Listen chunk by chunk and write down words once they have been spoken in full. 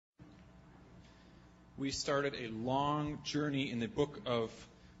we started a long journey in the book of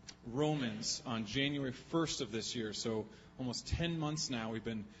Romans on January 1st of this year. So almost 10 months now we've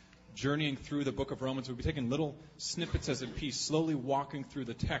been journeying through the book of Romans. We'll be taking little snippets as a piece, slowly walking through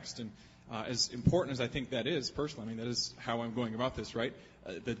the text. And as important as I think that is, personally, that is how I'm going about this, right?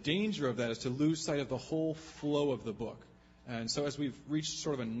 The danger of that is to lose sight of the whole flow of the book. And so as we've reached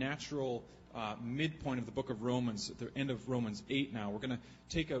sort of a natural midpoint of the book of Romans, at the end of Romans 8 now, we're going to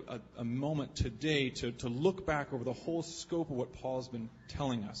take a moment today to look back over the whole scope of what Paul's been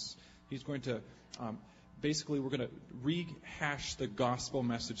telling us. He's going to, we're going to rehash the gospel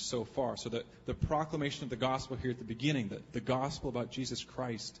message so far. So that the proclamation of the gospel here at the beginning, the gospel about Jesus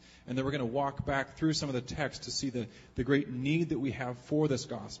Christ, and then we're going to walk back through some of the text to see the great need that we have for this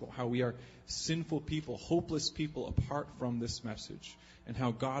gospel, how we are sinful people, hopeless people apart from this message, and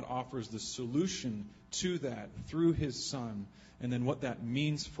how God offers the solution to that through His Son, and then what that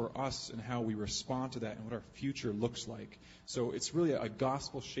means for us and how we respond to that and what our future looks like. So it's really a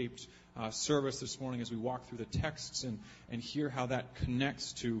gospel-shaped service this morning as we walk through the texts and hear how that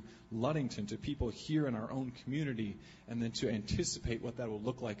connects to Ludington, to people here in our own community, and then to anticipate what that will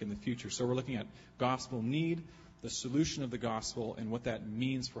look like in the future. So we're looking at gospel need, the solution of the gospel, and what that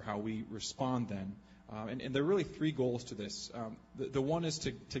means for how we respond then. And there are really three goals to this. The one is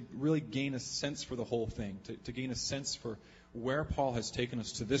to really gain a sense for the whole thing, to gain a sense for where Paul has taken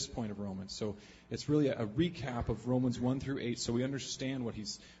us to this point of Romans. So it's really a recap of Romans 1 through 8, so we understand what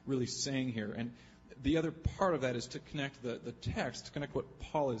he's really saying here. And the other part of that is to connect the text, to connect what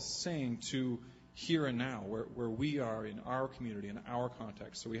Paul is saying to here and now, where we are in our community, in our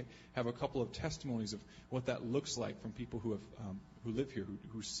context. So we have a couple of testimonies of what that looks like from people who live here,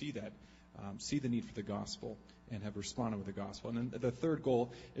 who see that, see the need for the gospel and have responded with the gospel. And then the third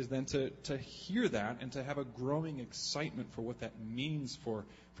goal is then to hear that and to have a growing excitement for what that means for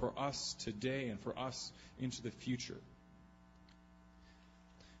us today and for us into the future.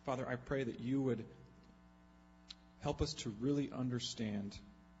 Father, I pray that you would help us to really understand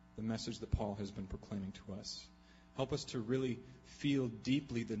the message that Paul has been proclaiming to us. Help us to really feel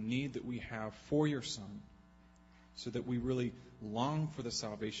deeply the need that we have for your Son, so that we really long for the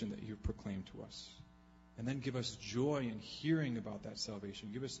salvation that you've proclaimed to us. And then give us joy in hearing about that salvation.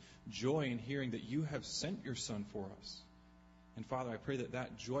 Give us joy in hearing that you have sent your Son for us. And Father, I pray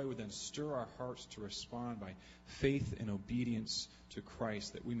that joy would then stir our hearts to respond by faith and obedience to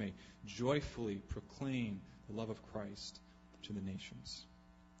Christ, that we may joyfully proclaim the love of Christ to the nations.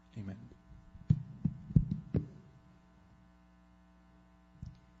 Amen.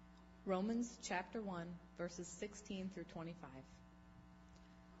 Romans chapter 1, verses 16 through 25.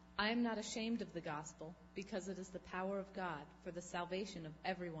 I am not ashamed of the gospel, because it is the power of God for the salvation of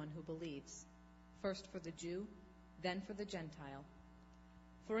everyone who believes, first for the Jew, then for the Gentile.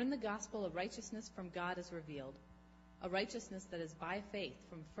 For in the gospel a righteousness from God is revealed, a righteousness that is by faith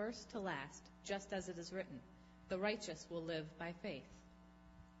from first to last, just as it is written, the righteous will live by faith.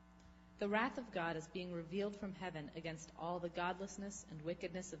 The wrath of God is being revealed from heaven against all the godlessness and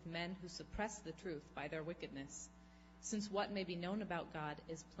wickedness of men who suppress the truth by their wickedness, since what may be known about God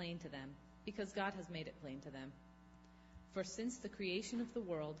is plain to them, because God has made it plain to them. For since the creation of the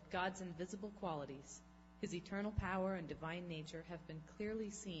world, God's invisible qualities, His eternal power and divine nature, have been clearly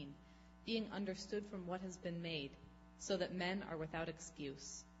seen, being understood from what has been made, so that men are without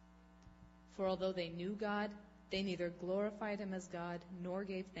excuse. For although they knew God, they neither glorified Him as God nor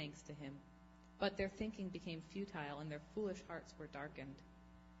gave thanks to Him. But their thinking became futile, and their foolish hearts were darkened.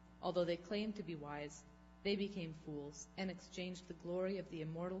 Although they claimed to be wise, they became fools, and exchanged the glory of the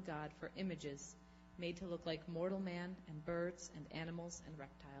immortal God for images made to look like mortal man and birds and animals and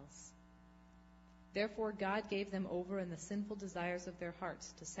reptiles. Therefore God gave them over in the sinful desires of their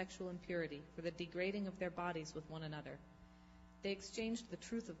hearts to sexual impurity, for the degrading of their bodies with one another. They exchanged the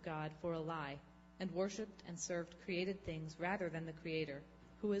truth of God for a lie, and worshipped and served created things rather than the Creator,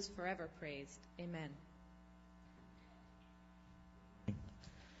 who is forever praised. Amen.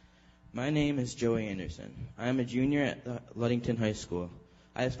 My name is Joey Anderson. I am a junior at Ludington High School.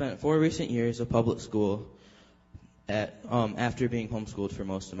 I have spent 4 recent years of public school after being homeschooled for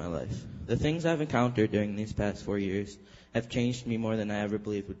most of my life. The things I've encountered during these past 4 years have changed me more than I ever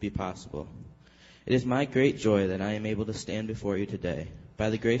believed would be possible. It is my great joy that I am able to stand before you today.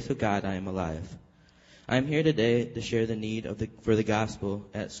 By the grace of God, I am alive. I am here today to share the need for the gospel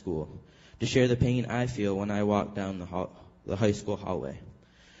at school, to share the pain I feel when I walk down the high school hallway.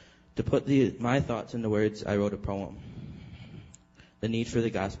 To put my thoughts into words, I wrote a poem, The Need for the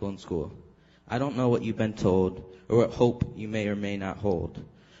Gospel in School. I don't know what you've been told or what hope you may or may not hold,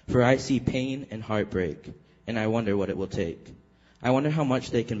 for I see pain and heartbreak, and I wonder what it will take. I wonder how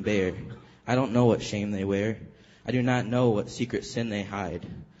much they can bear. I don't know what shame they wear. I do not know what secret sin they hide,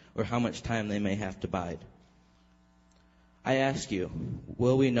 or how much time they may have to bide. I ask you,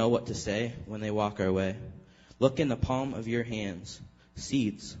 will we know what to say when they walk our way? Look in the palm of your hands,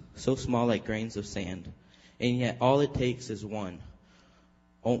 seeds so small like grains of sand, and yet all it takes is one,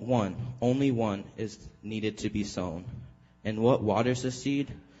 only one is needed to be sown. And what waters the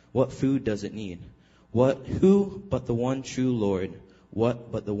seed? What food does it need? Who but the one true Lord?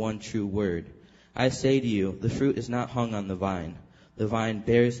 What but the one true word? I say to you, the fruit is not hung on the vine. The vine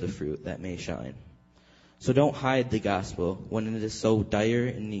bears the fruit that may shine. So don't hide the gospel when it is so dire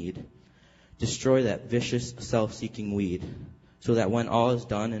in need. Destroy that vicious, self-seeking weed, so that when all is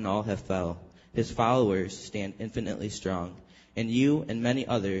done and all have fell, his followers stand infinitely strong, and you and many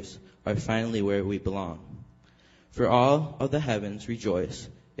others are finally where we belong. For all of the heavens rejoice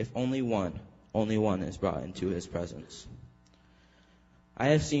if only one is brought into his presence. I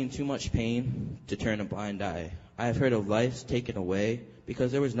have seen too much pain to turn a blind eye. I have heard of lives taken away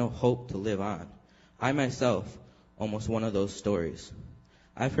because there was no hope to live on. I myself, almost one of those stories.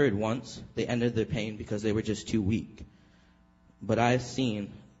 I've heard once they ended their pain because they were just too weak. But I've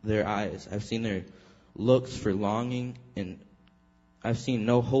seen their eyes. I've seen their looks for longing, and I've seen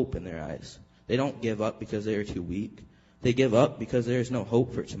no hope in their eyes. They don't give up because they are too weak. They give up because there is no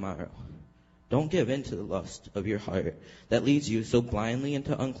hope for tomorrow. Don't give in to the lust of your heart that leads you so blindly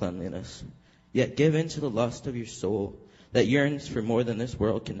into uncleanliness. Yet give in to the lust of your soul that yearns for more than this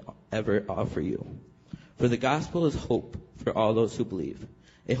world can ever offer you. For the gospel is hope for all those who believe,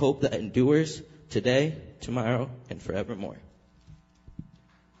 a hope that endures today, tomorrow, and forevermore.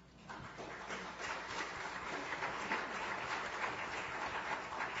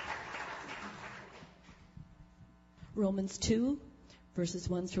 Romans 2, verses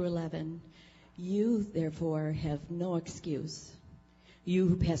 1 through 11. You, therefore, have no excuse, you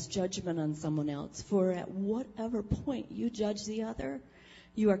who pass judgment on someone else, for at whatever point you judge the other,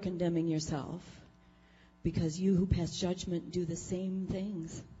 you are condemning yourself, because you who pass judgment do the same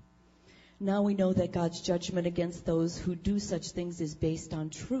things. Now we know that God's judgment against those who do such things is based on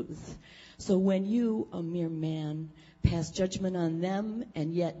truth. So when you, a mere man, pass judgment on them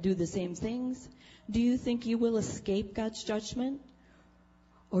and yet do the same things, do you think you will escape God's judgment?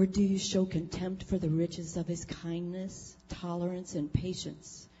 Or do you show contempt for the riches of his kindness, tolerance, and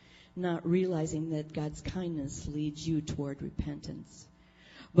patience, not realizing that God's kindness leads you toward repentance?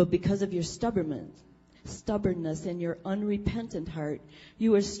 But because of your stubbornness and your unrepentant heart,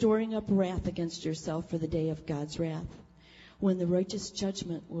 you are storing up wrath against yourself for the day of God's wrath. When the righteous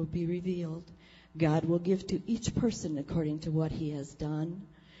judgment will be revealed, God will give to each person according to what he has done.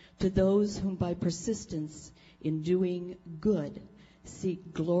 To those whom by persistence in doing good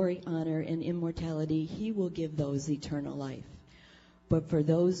seek glory, honor, and immortality, he will give those eternal life. But for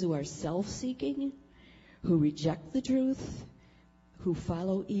those who are self-seeking, who reject the truth, who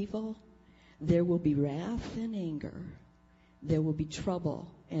follow evil, there will be wrath and anger. There will be trouble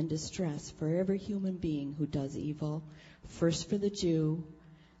and distress for every human being who does evil, first for the Jew,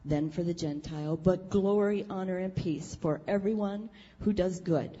 then for the Gentile, but glory, honor, and peace for everyone who does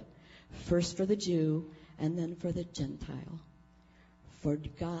good, first for the Jew, and then for the Gentile. For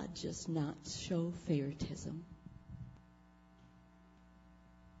God does not show favoritism.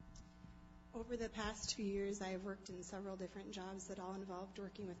 Over the past 2 years, I have worked in several different jobs that all involved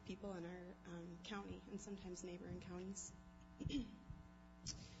working with people in our county and sometimes neighboring counties.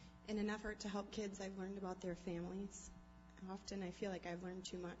 In an effort to help kids, I've learned about their families. Often I feel like I've learned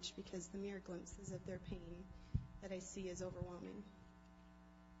too much because the mere glimpses of their pain that I see is overwhelming.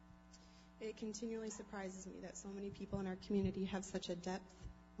 It continually surprises me that so many people in our community have such a depth,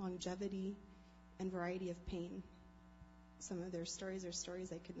 longevity, and variety of pain. Some of their stories are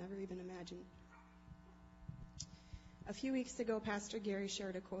stories I could never even imagine. A few weeks ago, Pastor Gary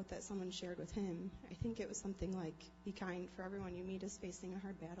shared a quote that someone shared with him. I think it was something like, "Be kind, for everyone you meet is facing a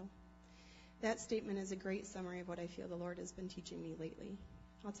hard battle." That statement is a great summary of what I feel the Lord has been teaching me lately.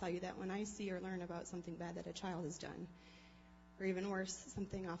 I'll tell you that when I see or learn about something bad that a child has done, or even worse,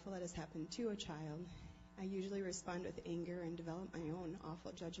 something awful that has happened to a child, I usually respond with anger and develop my own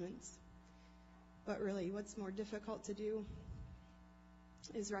awful judgments. But really, what's more difficult to do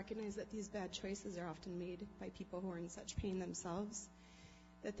is recognize that these bad choices are often made by people who are in such pain themselves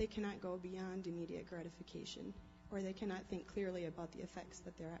that they cannot go beyond immediate gratification, or they cannot think clearly about the effects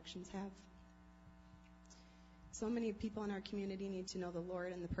that their actions have. So many people in our community need to know the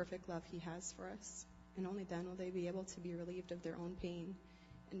Lord and the perfect love he has for us, and only then will they be able to be relieved of their own pain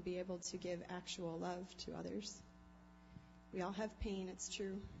and be able to give actual love to others. We all have pain, it's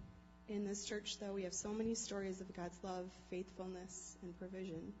true. In this church, though, we have so many stories of God's love, faithfulness, and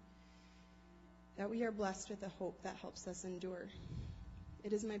provision. that we are blessed with a hope that helps us endure.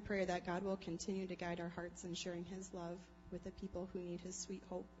 It is my prayer that God will continue to guide our hearts in sharing his love with the people who need his sweet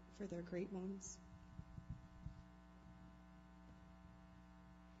hope for their great wounds.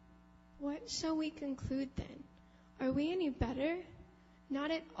 What shall we conclude then? Are we any better?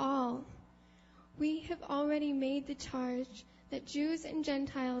 Not at all. We have already made the charge that Jews and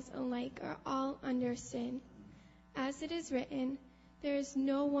Gentiles alike are all under sin. As it is written, there is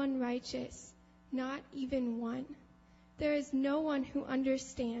no one righteous, not even one. There is no one who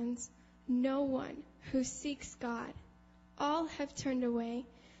understands, no one who seeks God. All have turned away.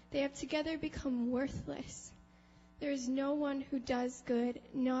 They have together become worthless. There is no one who does good,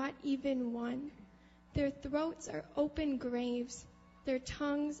 not even one. Their throats are open graves. Their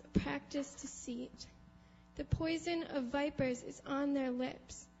tongues practice deceit. The poison of vipers is on their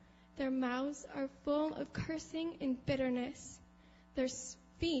lips. Their mouths are full of cursing and bitterness. Their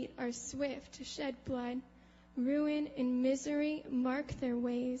feet are swift to shed blood. Ruin and misery mark their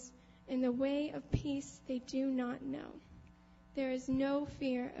ways. In the way of peace they do not know. There is no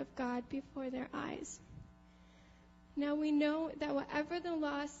fear of God before their eyes. Now we know that whatever the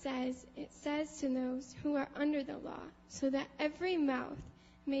law says, it says to those who are under the law, so that every mouth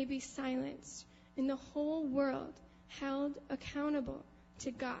may be silenced and the whole world held accountable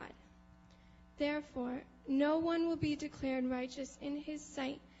to God. Therefore, no one will be declared righteous in his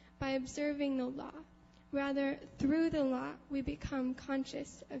sight by observing the law. Rather, through the law, we become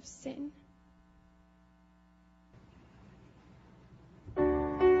conscious of sin.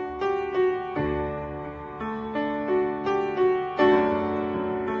 In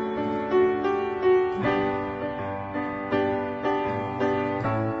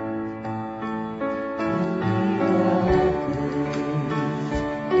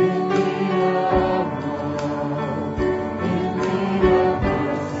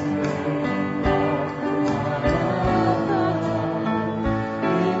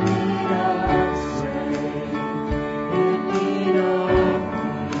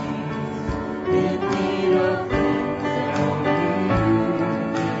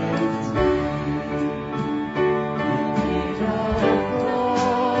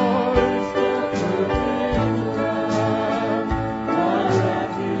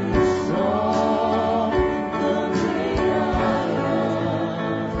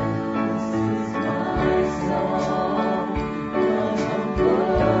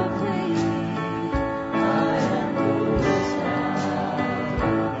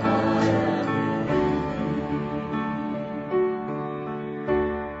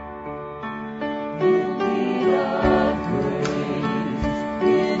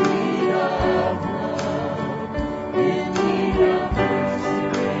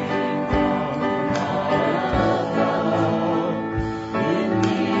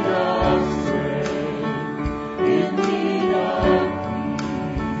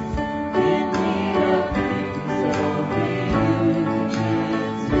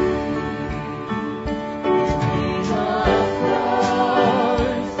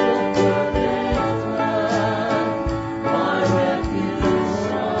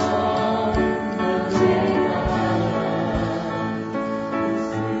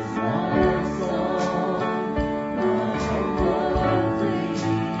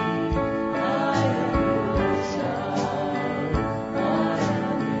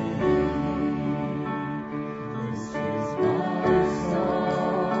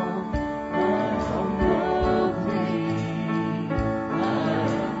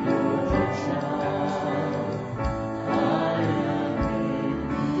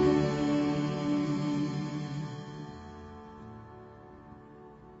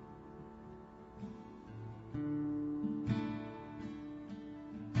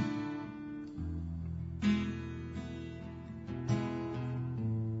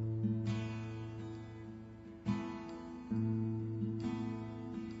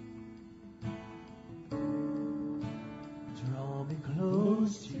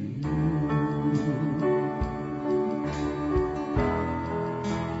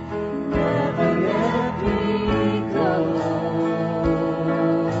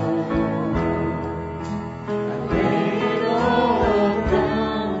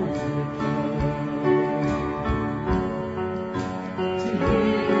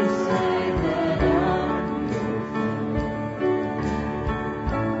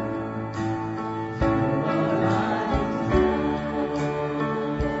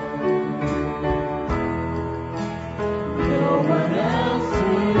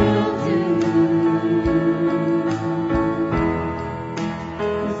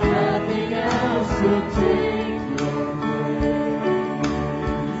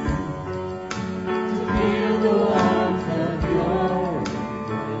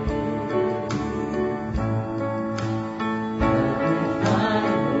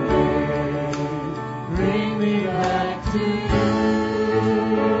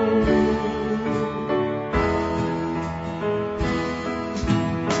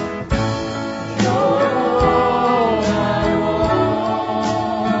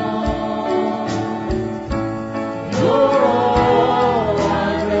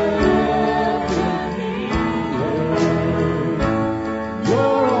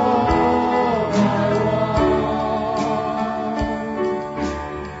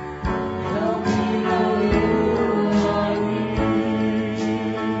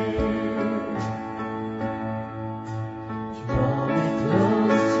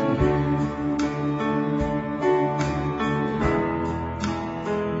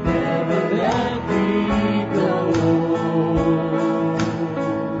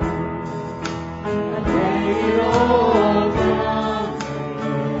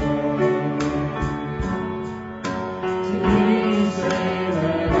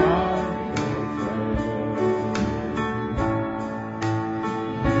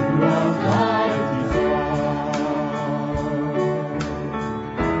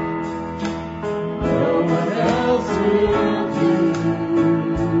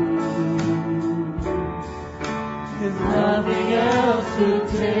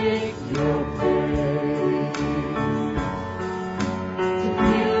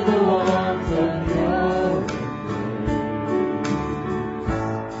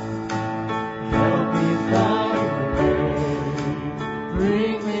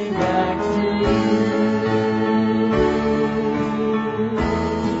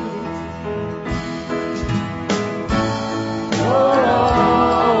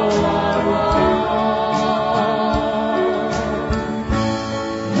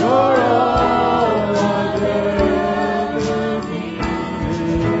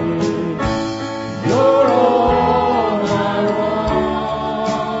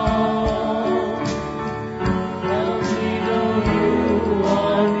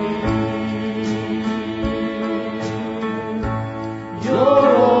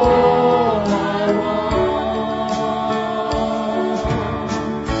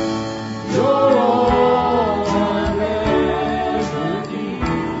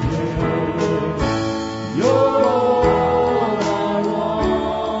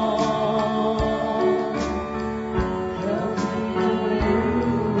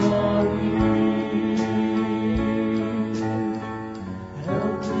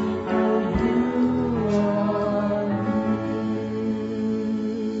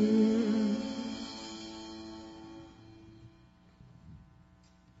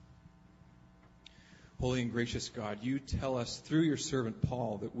Holy and gracious God, you tell us through your servant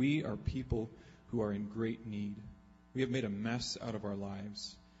Paul that we are people who are in great need. We have made a mess out of our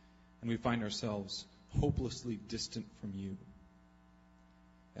lives, and we find ourselves hopelessly distant from you.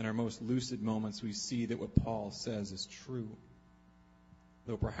 In our most lucid moments, we see that what Paul says is true.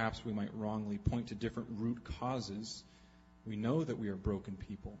 Though perhaps we might wrongly point to different root causes, we know that we are broken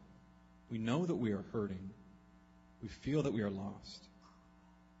people. We know that we are hurting. We feel that we are lost.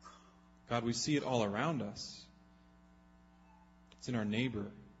 God, we see it all around us. It's in our neighbor.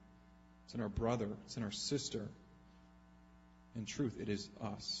 It's in our brother. It's in our sister. In truth, it is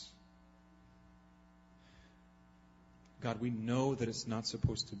us. God, we know that it's not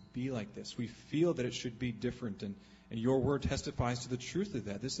supposed to be like this. We feel that it should be different, and your word testifies to the truth of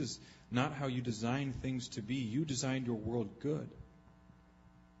that. This is not how you design things to be. You designed your world good.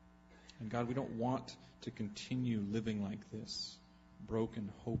 And God, we don't want to continue living like this.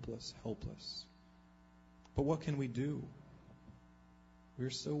 Broken, hopeless, helpless. But what can we do?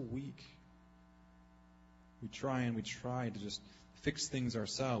 We're so weak. We try to just fix things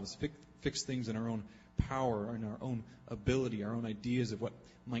ourselves, fix things in our own power, in our own ability, our own ideas of what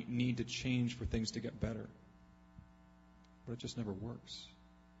might need to change for things to get better. But it just never works.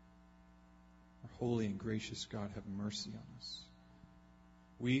 Our holy and gracious God, have mercy on us.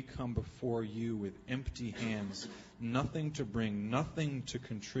 We come before you with empty hands, nothing to bring, nothing to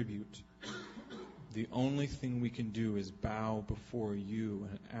contribute. The only thing we can do is bow before you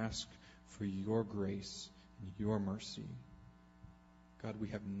and ask for your grace and your mercy. God, we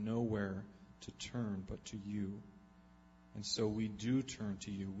have nowhere to turn but to you. And so we do turn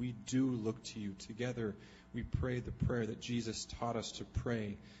to you. We do look to you. Together we pray the prayer that Jesus taught us to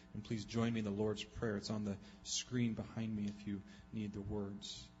pray. And please join me in the Lord's Prayer. It's on the screen behind me if you need the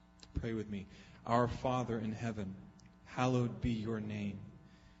words. Pray with me. Our Father in heaven, hallowed be your name.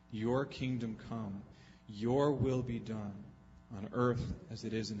 Your kingdom come. Your will be done on earth as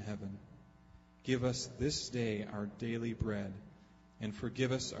it is in heaven. Give us this day our daily bread, and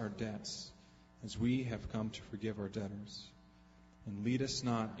forgive us our debts as we have come to forgive our debtors. And lead us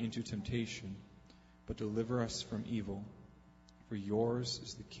not into temptation, but deliver us from evil. For yours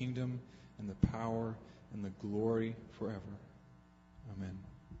is the kingdom and the power and the glory forever. Amen.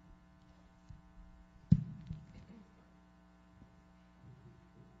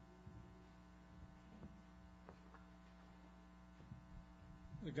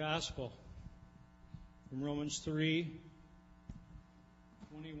 The Gospel from Romans 3,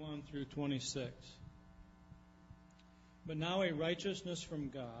 21 through 26. But now a righteousness from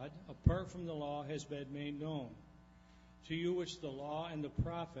God, apart from the law, has been made known, to you which the law and the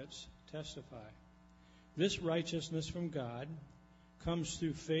prophets testify. This righteousness from God comes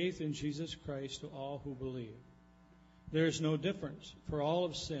through faith in Jesus Christ to all who believe. There is no difference, for all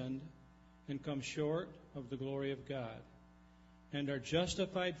have sinned and come short of the glory of God, and are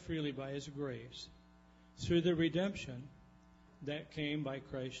justified freely by his grace through the redemption that came by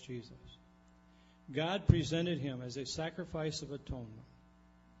Christ Jesus. God presented him as a sacrifice of atonement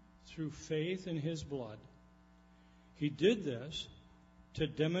through faith in his blood. He did this to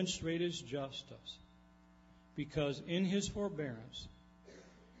demonstrate his justice, because in his forbearance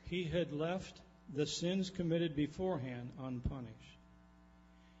he had left the sins committed beforehand unpunished.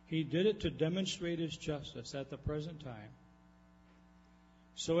 He did it to demonstrate his justice at the present time,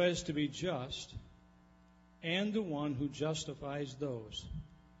 so as to be just, and the one who justifies those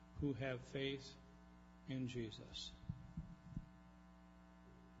who have faith in Jesus.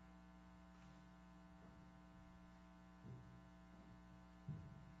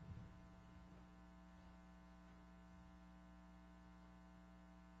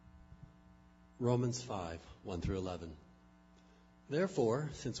 Romans 5, 1 through 11. Therefore,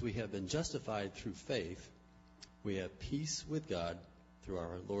 since we have been justified through faith, we have peace with God through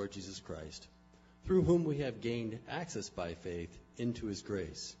our Lord Jesus Christ, through whom we have gained access by faith into his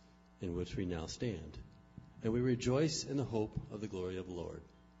grace, in which we now stand. And we rejoice in the hope of the glory of the Lord.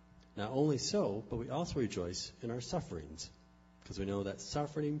 Not only so, but we also rejoice in our sufferings, because we know that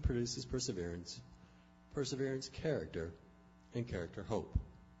suffering produces perseverance, perseverance character, and character hope.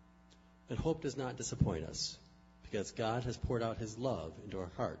 And hope does not disappoint us, because God has poured out his love into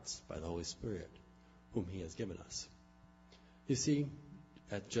our hearts by the Holy Spirit, whom he has given us. You see,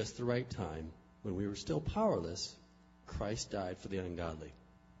 at just the right time, when we were still powerless, Christ died for the ungodly.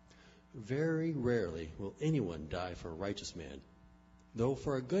 Very rarely will anyone die for a righteous man, though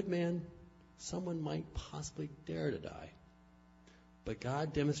for a good man, someone might possibly dare to die. But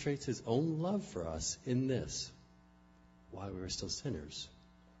God demonstrates his own love for us in this: while we were still sinners,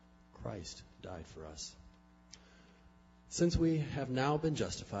 Christ died for us. Since we have now been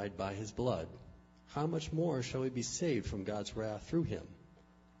justified by his blood, how much more shall we be saved from God's wrath through him?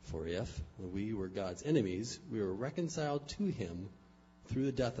 For if, when we were God's enemies, we were reconciled to him through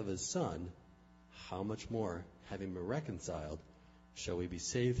the death of his Son, how much more, having been reconciled, shall we be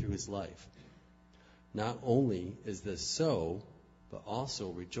saved through his life? Not only is this so, but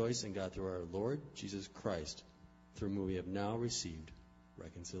also rejoice in God through our Lord Jesus Christ, through whom we have now received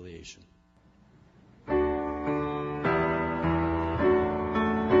reconciliation. Found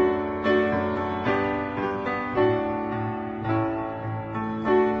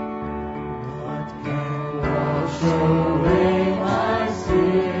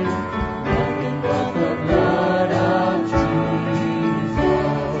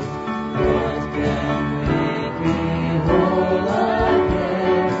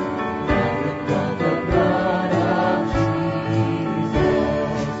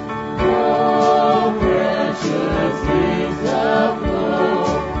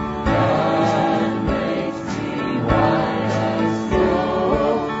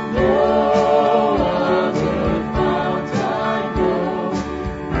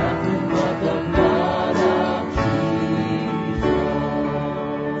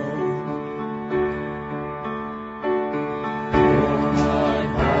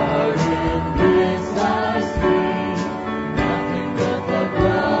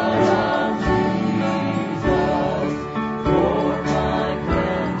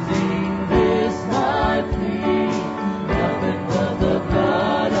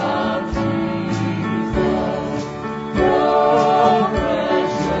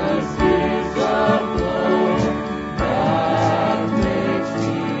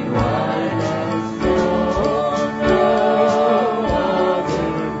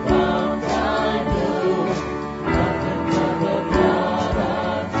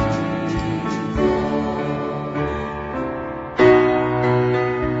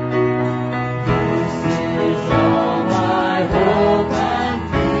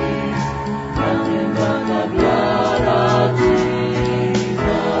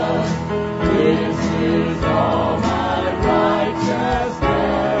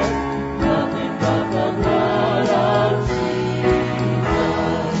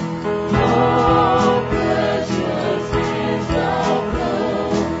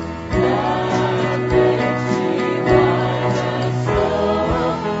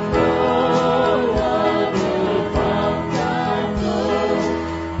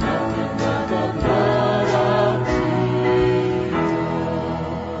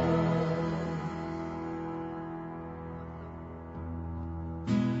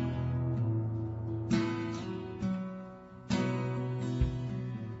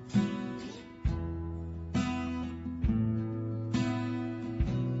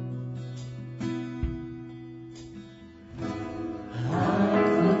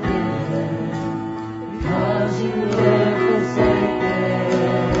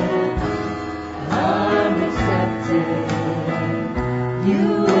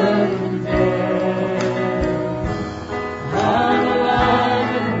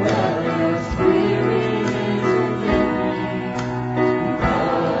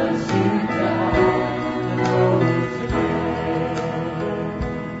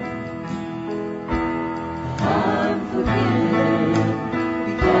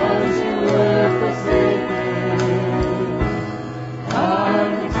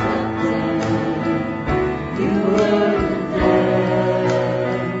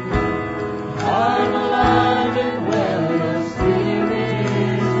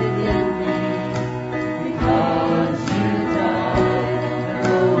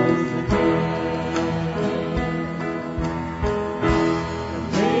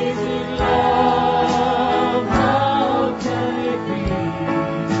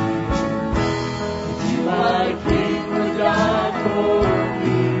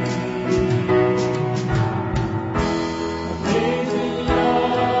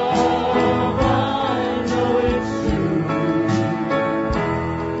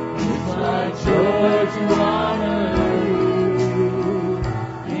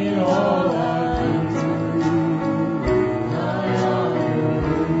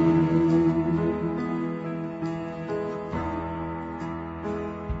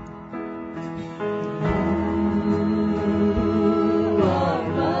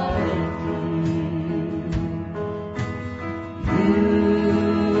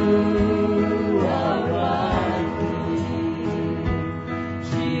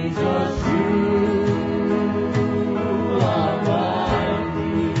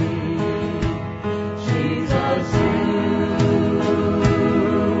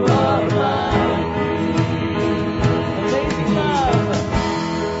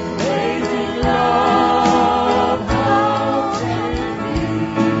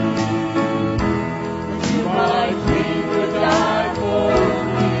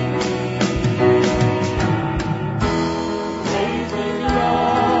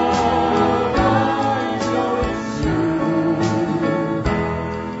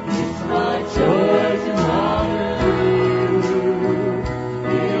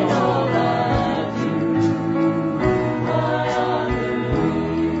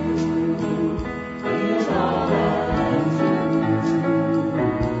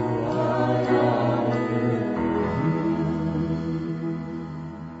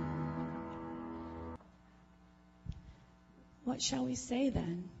What shall we say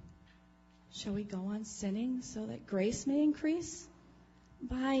then? Shall we go on sinning so that grace may increase?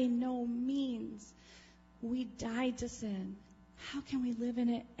 By no means. We died to sin. How can we live in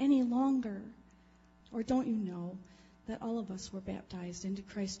it any longer? Or don't you know that all of us were baptized into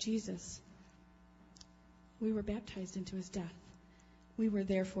Christ Jesus? We were baptized into his death. We were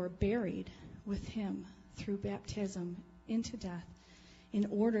therefore buried with him through baptism into death, in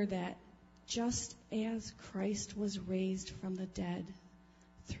order that just as Christ was raised from the dead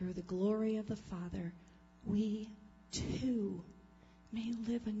through the glory of the Father, we too may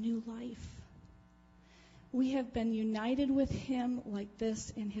live a new life. We have been united with him like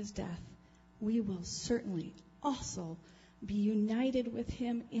this in his death. We will certainly also be united with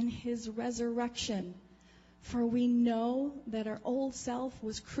him in his resurrection. For we know that our old self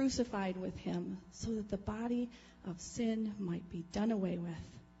was crucified with him, so that the body of sin might be done away with,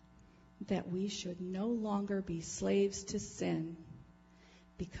 that we should no longer be slaves to sin,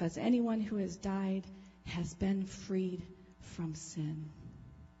 because anyone who has died has been freed from sin.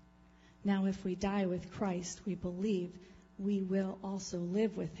 Now, if we die with Christ, we believe we will also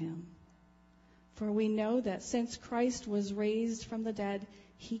live with him. For we know that since Christ was raised from the dead,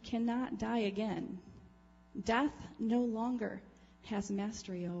 he cannot die again. Death no longer has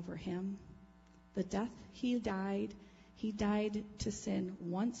mastery over him. The death he died to sin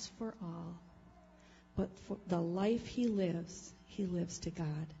once for all. But for the life he lives to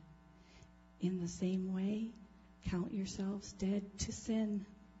God. In the same way, count yourselves dead to sin,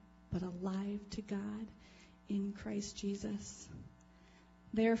 but alive to God in Christ Jesus.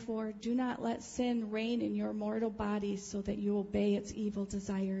 Therefore, do not let sin reign in your mortal body so that you obey its evil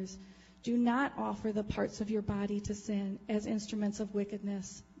desires. Do not offer the parts of your body to sin as instruments of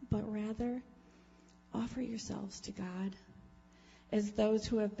wickedness, but rather offer yourselves to God as those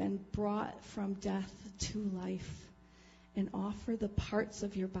who have been brought from death to life, and offer the parts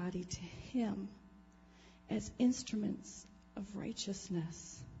of your body to him as instruments of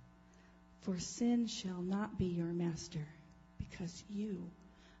righteousness. For sin shall not be your master, because you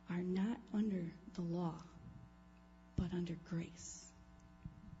are not under the law, but under grace.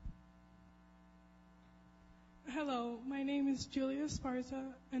 Hello, my name is Julia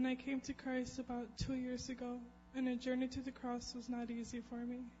Esparza, and I came to Christ about 2 years ago, and a journey to the cross was not easy for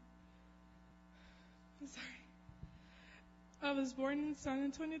me. I'm sorry. I was born in San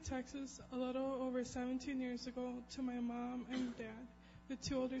Antonio, Texas, a little over 17 years ago to my mom and dad, with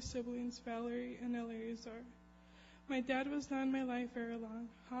 2 older siblings, Valerie and Eleazar. My dad was not in my life very long,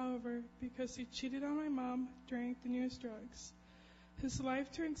 however, because he cheated on my mom, drank, and used drugs. His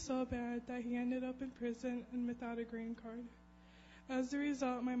life turned so bad that he ended up in prison and without a green card. As a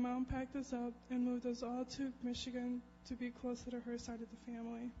result, my mom packed us up and moved us all to Michigan to be closer to her side of the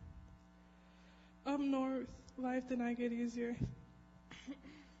family. Up north, life did not get easier.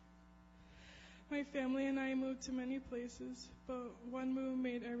 My family and I moved to many places, but one move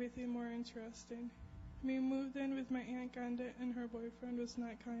made everything more interesting. We moved in with my Aunt Ganda, and her boyfriend was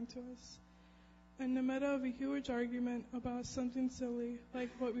not kind to us. In the middle of a huge argument about something silly, like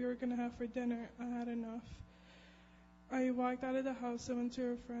what we were going to have for dinner, I had enough. I walked out of the house and went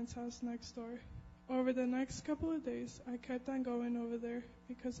to a friend's house next door. Over the next couple of days, I kept on going over there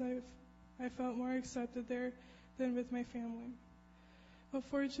because I felt more accepted there than with my family. But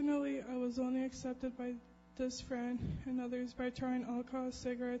fortunately, I was only accepted by this friend and others by trying alcohol,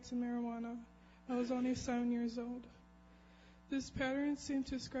 cigarettes, and marijuana. I was only 7 years old. This pattern seemed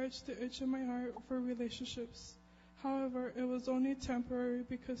to scratch the itch in my heart for relationships. However, it was only temporary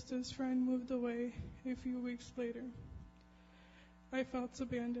because this friend moved away a few weeks later. I felt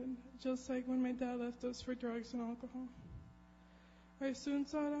abandoned, just like when my dad left us for drugs and alcohol. I soon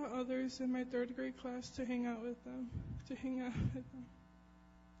sought out others in my 3rd grade class to hang out with them.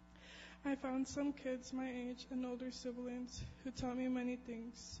 I found some kids my age and older siblings who taught me many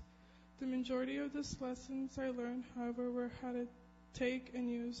things. The majority of these lessons I learned, however, were how to take and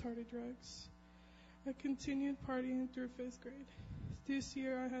use harder drugs. I continued partying through 5th grade. This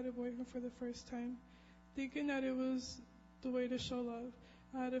year I had a boyfriend for the first time, thinking that it was the way to show love.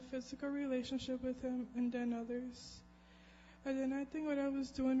 I had a physical relationship with him and then others. I did not think what I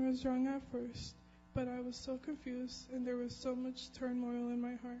was doing was wrong at first, but I was so confused and there was so much turmoil in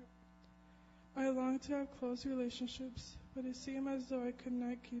my heart. I longed to have close relationships, but it seemed as though I could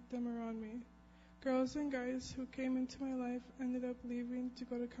not keep them around me. Girls and guys who came into my life ended up leaving to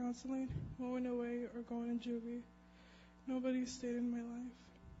go to counseling, moving away, or going to juvie. Nobody stayed in my life.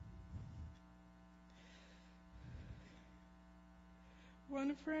 One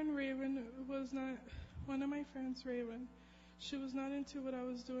of my friends, Raven, she was not into what I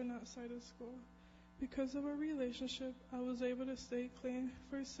was doing outside of school. Because of our relationship, I was able to stay clean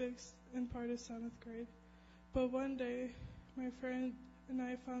for 6th and part of 7th grade. But one day, my friend and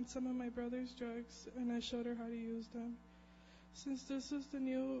I found some of my brother's drugs, and I showed her how to use them. Since this was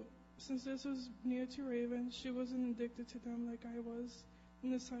new to Raven, she wasn't addicted to them like I was,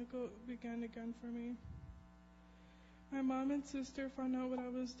 and the cycle began again for me. My mom and sister found out what I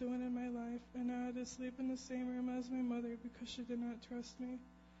was doing in my life, and I had to sleep in the same room as my mother because she did not trust me.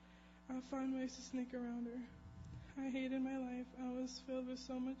 I found ways to sneak around her. I hated my life. I was filled with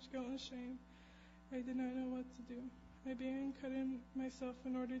so much guilt and shame. I did not know what to do. I began cutting myself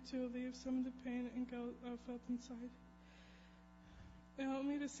in order to relieve some of the pain and guilt I felt inside. It helped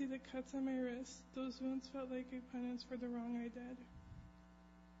me to see the cuts on my wrists. Those wounds felt like a penance for the wrong I did.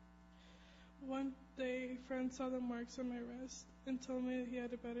 One day, a friend saw the marks on my wrist and told me he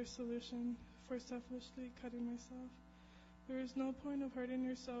had a better solution for selfishly cutting myself. There is no point of hurting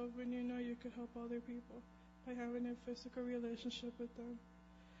yourself when you know you could help other people by having a physical relationship with them.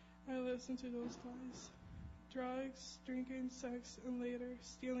 I listened to those lies. Drugs, drinking, sex, and later,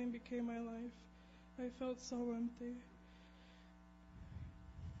 stealing became my life. I felt so empty.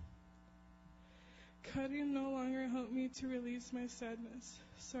 Cutting no longer helped me to release my sadness,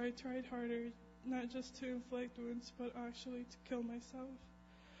 so I tried harder, not just to inflict wounds, but actually to kill myself.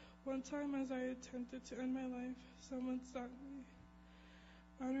 One time as I attempted to end my life, someone stopped me.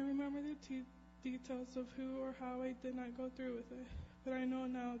 I don't remember the details of who or how I did not go through with it, but I know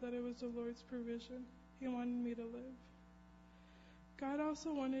now that it was the Lord's provision. He wanted me to live. God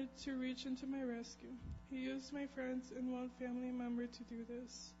also wanted to reach into my rescue. He used my friends and one family member to do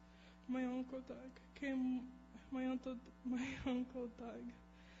this. My uncle Doug.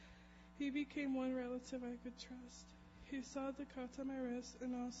 He became one relative I could trust. He saw the cuts on my wrist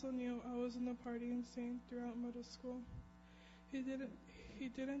and also knew I was in the partying scene throughout middle school. He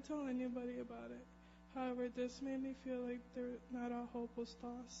didn't tell anybody about it. However, this made me feel like not all hope was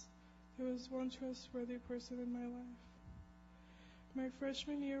lost. There was one trustworthy person in my life. My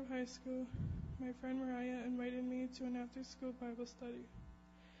freshman year of high school, my friend Mariah invited me to an after-school Bible study.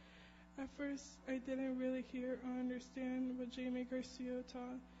 At first, I didn't really hear or understand what Jamie Garcia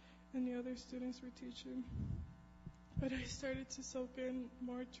taught and the other students were teaching. But I started to soak in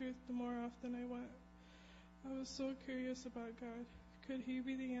more truth the more often I went. I was so curious about God. Could He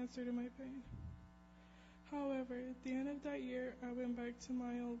be the answer to my pain? However, at the end of that year, I went back to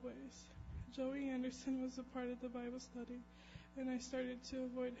my old ways. Joey Anderson was a part of the Bible study, and I started to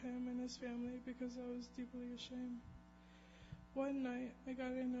avoid him and his family because I was deeply ashamed. One night, I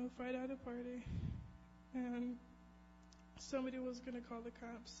got in a fight at a party, and somebody was going to call the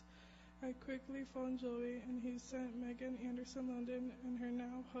cops. I quickly phoned Joey, and he sent Megan Anderson London and her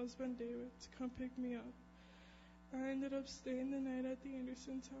now husband David to come pick me up. I ended up staying the night at the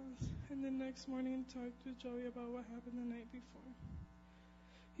Andersons' house, and the next morning talked with Joey about what happened the night before.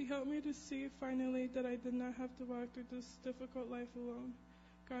 He helped me to see finally that I did not have to walk through this difficult life alone.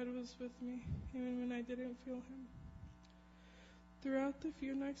 God was with me, even when I didn't feel Him. Throughout the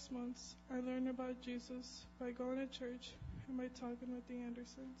few next months, I learned about Jesus by going to church and by talking with the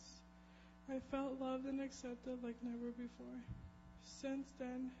Andersons. I felt loved and accepted like never before. Since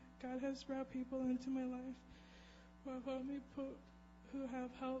then, God has brought people into my life who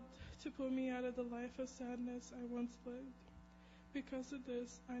have helped to pull me out of the life of sadness I once lived. Because of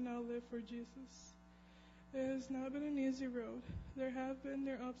this, I now live for Jesus. It has not been an easy road. There have been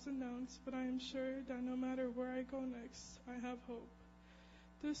their ups and downs, but I am sure that no matter where I go next, I have hope.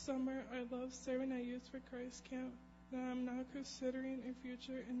 This summer, I love serving at Youth for Christ camp, that I am now considering a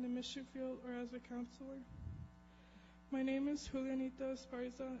future in the mission field or as a counselor. My name is Julianita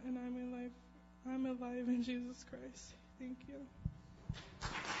Esparza, and I'm alive in Jesus Christ. Thank you.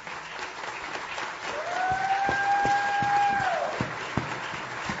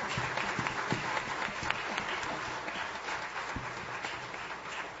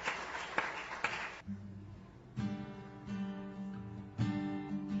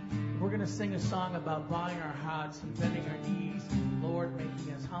 We're going to sing a song about bowing our hearts and bending our knees, and the Lord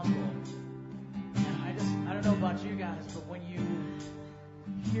making us humble. And I don't know about you guys, but when you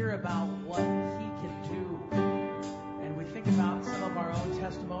hear about what He can do, and we think about some of our own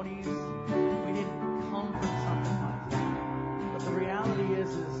testimonies, we didn't come from something like that. But the reality is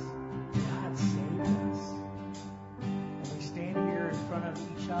God saved us. And we stand here in front of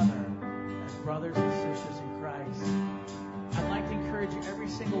each other as brothers and sisters in Christ. I'd like to encourage every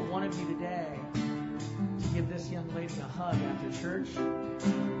single one of you today to give this young lady a hug after church and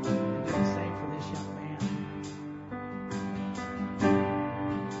do the same for this young man.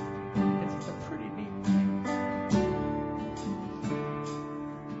 It's a pretty neat thing.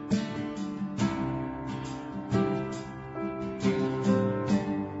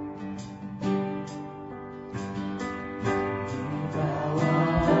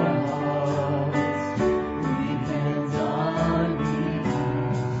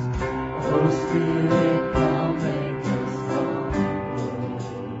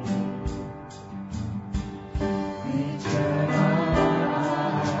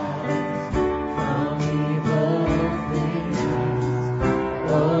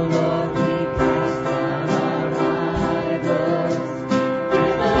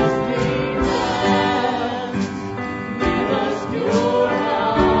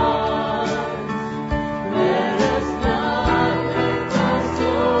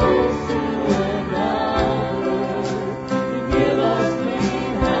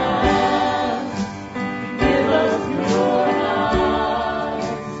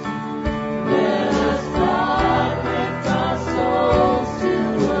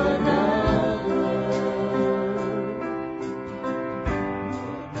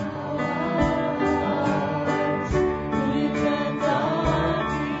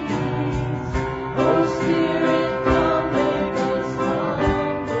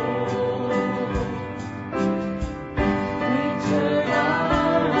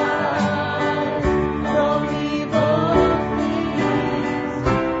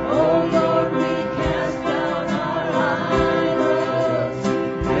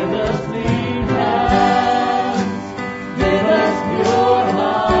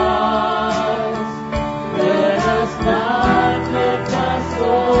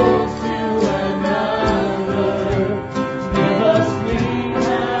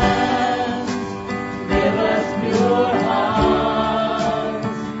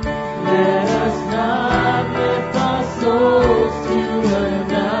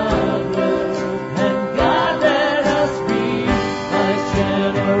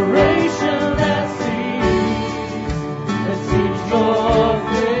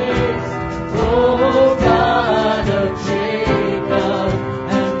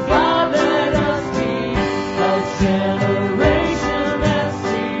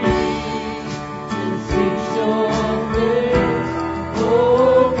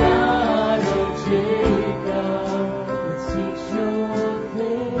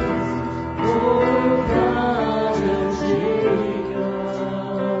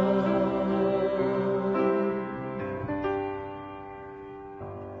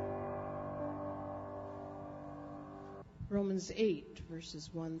 Romans 8, verses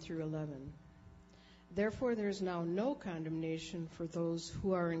 1 through 11. Therefore, there is now no condemnation for those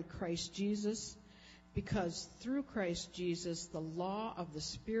who are in Christ Jesus, because through Christ Jesus, the law of the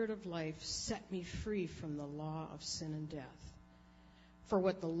Spirit of life set me free from the law of sin and death. For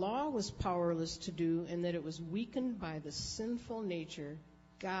what the law was powerless to do, in that it was weakened by the sinful nature,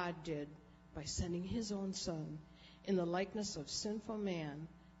 God did by sending his own Son in the likeness of sinful man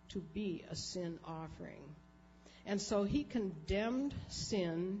to be a sin offering. And so he condemned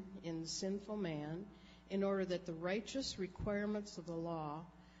sin in sinful man in order that the righteous requirements of the law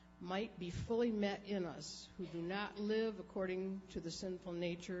might be fully met in us who do not live according to the sinful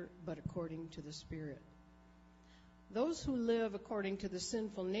nature, but according to the Spirit. Those who live according to the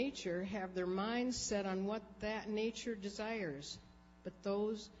sinful nature have their minds set on what that nature desires, but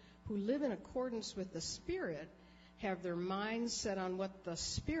those who live in accordance with the Spirit have their minds set on what the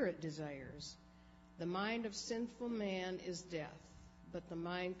Spirit desires. The mind of sinful man is death, but the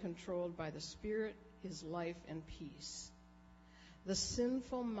mind controlled by the Spirit is life and peace. The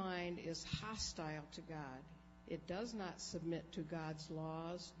sinful mind is hostile to God. It does not submit to God's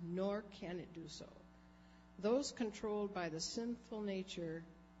laws, nor can it do so. Those controlled by the sinful nature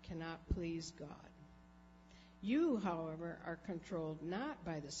cannot please God. You, however, are controlled not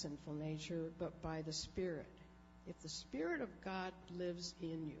by the sinful nature, but by the Spirit, if the Spirit of God lives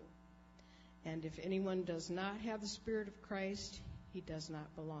in you. And if anyone does not have the Spirit of Christ, he does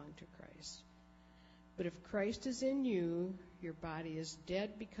not belong to Christ. But if Christ is in you, your body is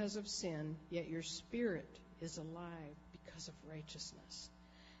dead because of sin, yet your spirit is alive because of righteousness.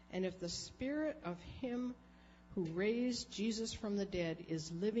 And if the Spirit of him who raised Jesus from the dead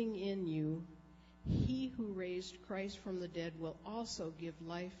is living in you, he who raised Christ from the dead will also give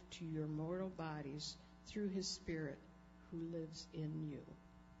life to your mortal bodies through his Spirit who lives in you.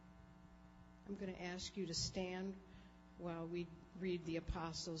 I'm going to ask you to stand while we read the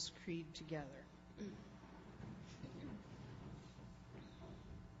Apostles' Creed together.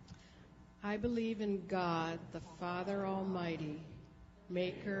 I believe in God, the Father Almighty,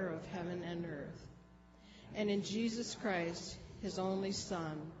 maker of heaven and earth, and in Jesus Christ, his only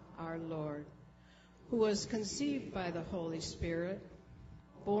Son, our Lord, who was conceived by the Holy Spirit,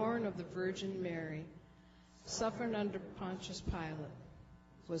 born of the Virgin Mary, suffered under Pontius Pilate,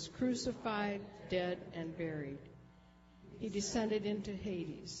 was crucified, dead, and buried. He descended into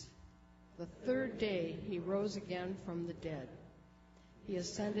Hades. The third day he rose again from the dead. He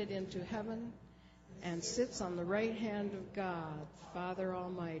ascended into heaven and sits on the right hand of God, Father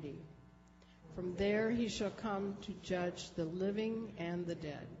Almighty. From there he shall come to judge the living and the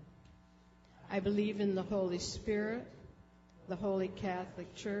dead. I believe in the Holy Spirit, the Holy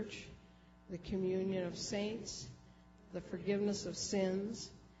Catholic Church, the communion of saints, the forgiveness of sins,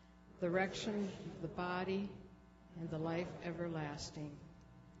 the resurrection of the body, and the life everlasting.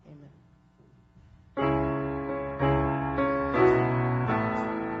 Amen.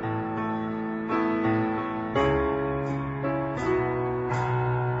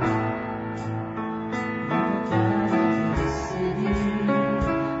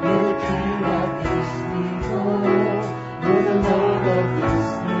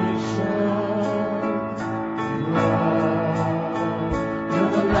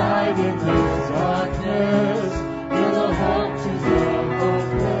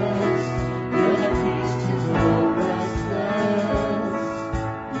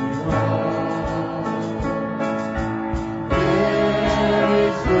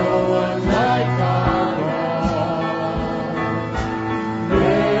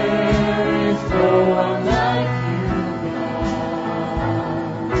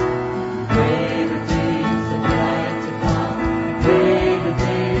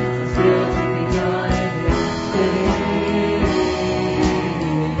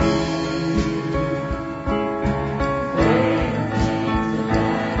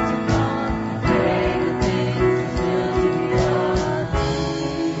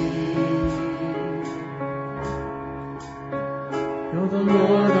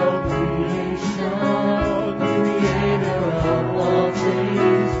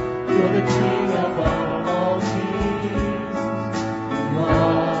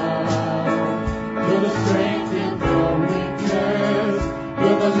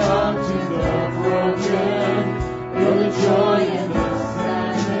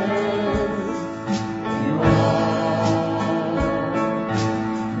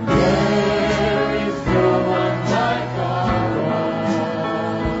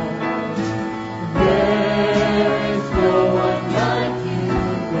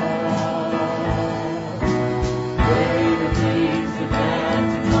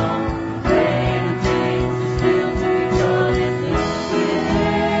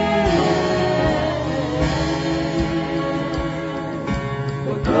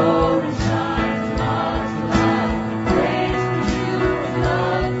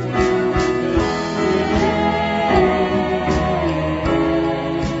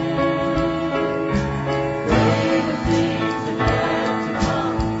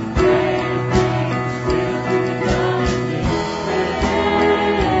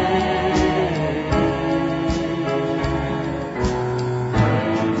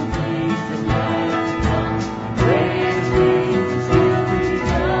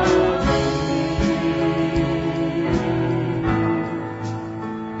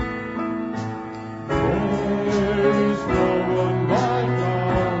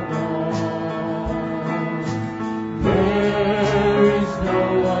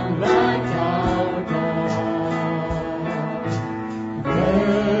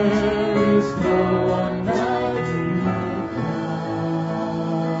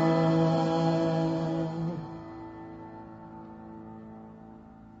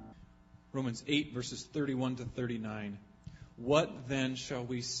 Romans 8, verses 31 to 39. What then shall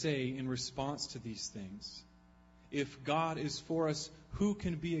we say in response to these things? If God is for us, who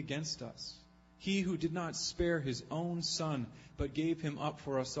can be against us? He who did not spare his own Son, but gave him up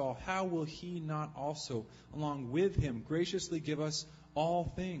for us all, how will he not also, along with him, graciously give us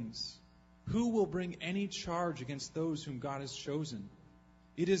all things? Who will bring any charge against those whom God has chosen?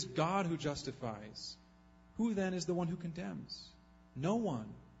 It is God who justifies. Who then is the one who condemns? No one.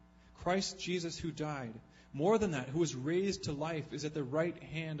 Christ Jesus, who died, more than that, who was raised to life, is at the right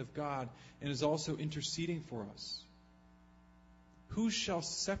hand of God and is also interceding for us. Who shall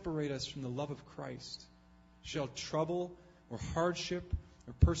separate us from the love of Christ? Shall trouble or hardship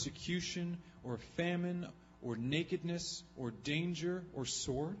or persecution or famine or nakedness or danger or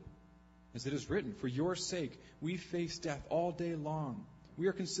sword? As it is written, for your sake we face death all day long. We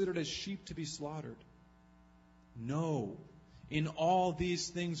are considered as sheep to be slaughtered. No, in all these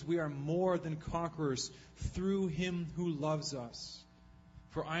things we are more than conquerors through him who loves us.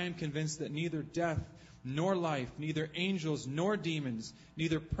 For I am convinced that neither death nor life, neither angels nor demons,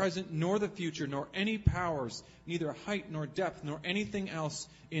 neither present nor the future, nor any powers, neither height nor depth, nor anything else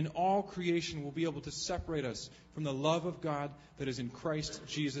in all creation will be able to separate us from the love of God that is in Christ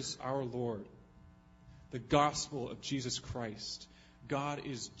Jesus our Lord. The gospel of Jesus Christ. God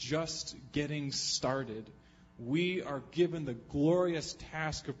is just getting started. We are given the glorious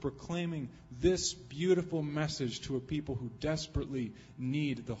task of proclaiming this beautiful message to a people who desperately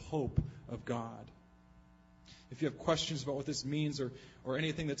need the hope of God. If you have questions about what this means or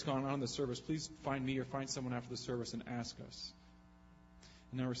anything that's gone on in the service, please find me or find someone after the service and ask us.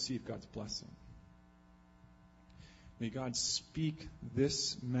 And now receive God's blessing. May God speak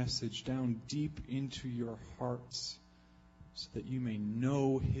this message down deep into your hearts so that you may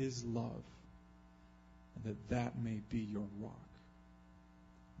know his love and that may be your rock.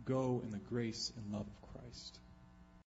 Go in the grace and love of Christ.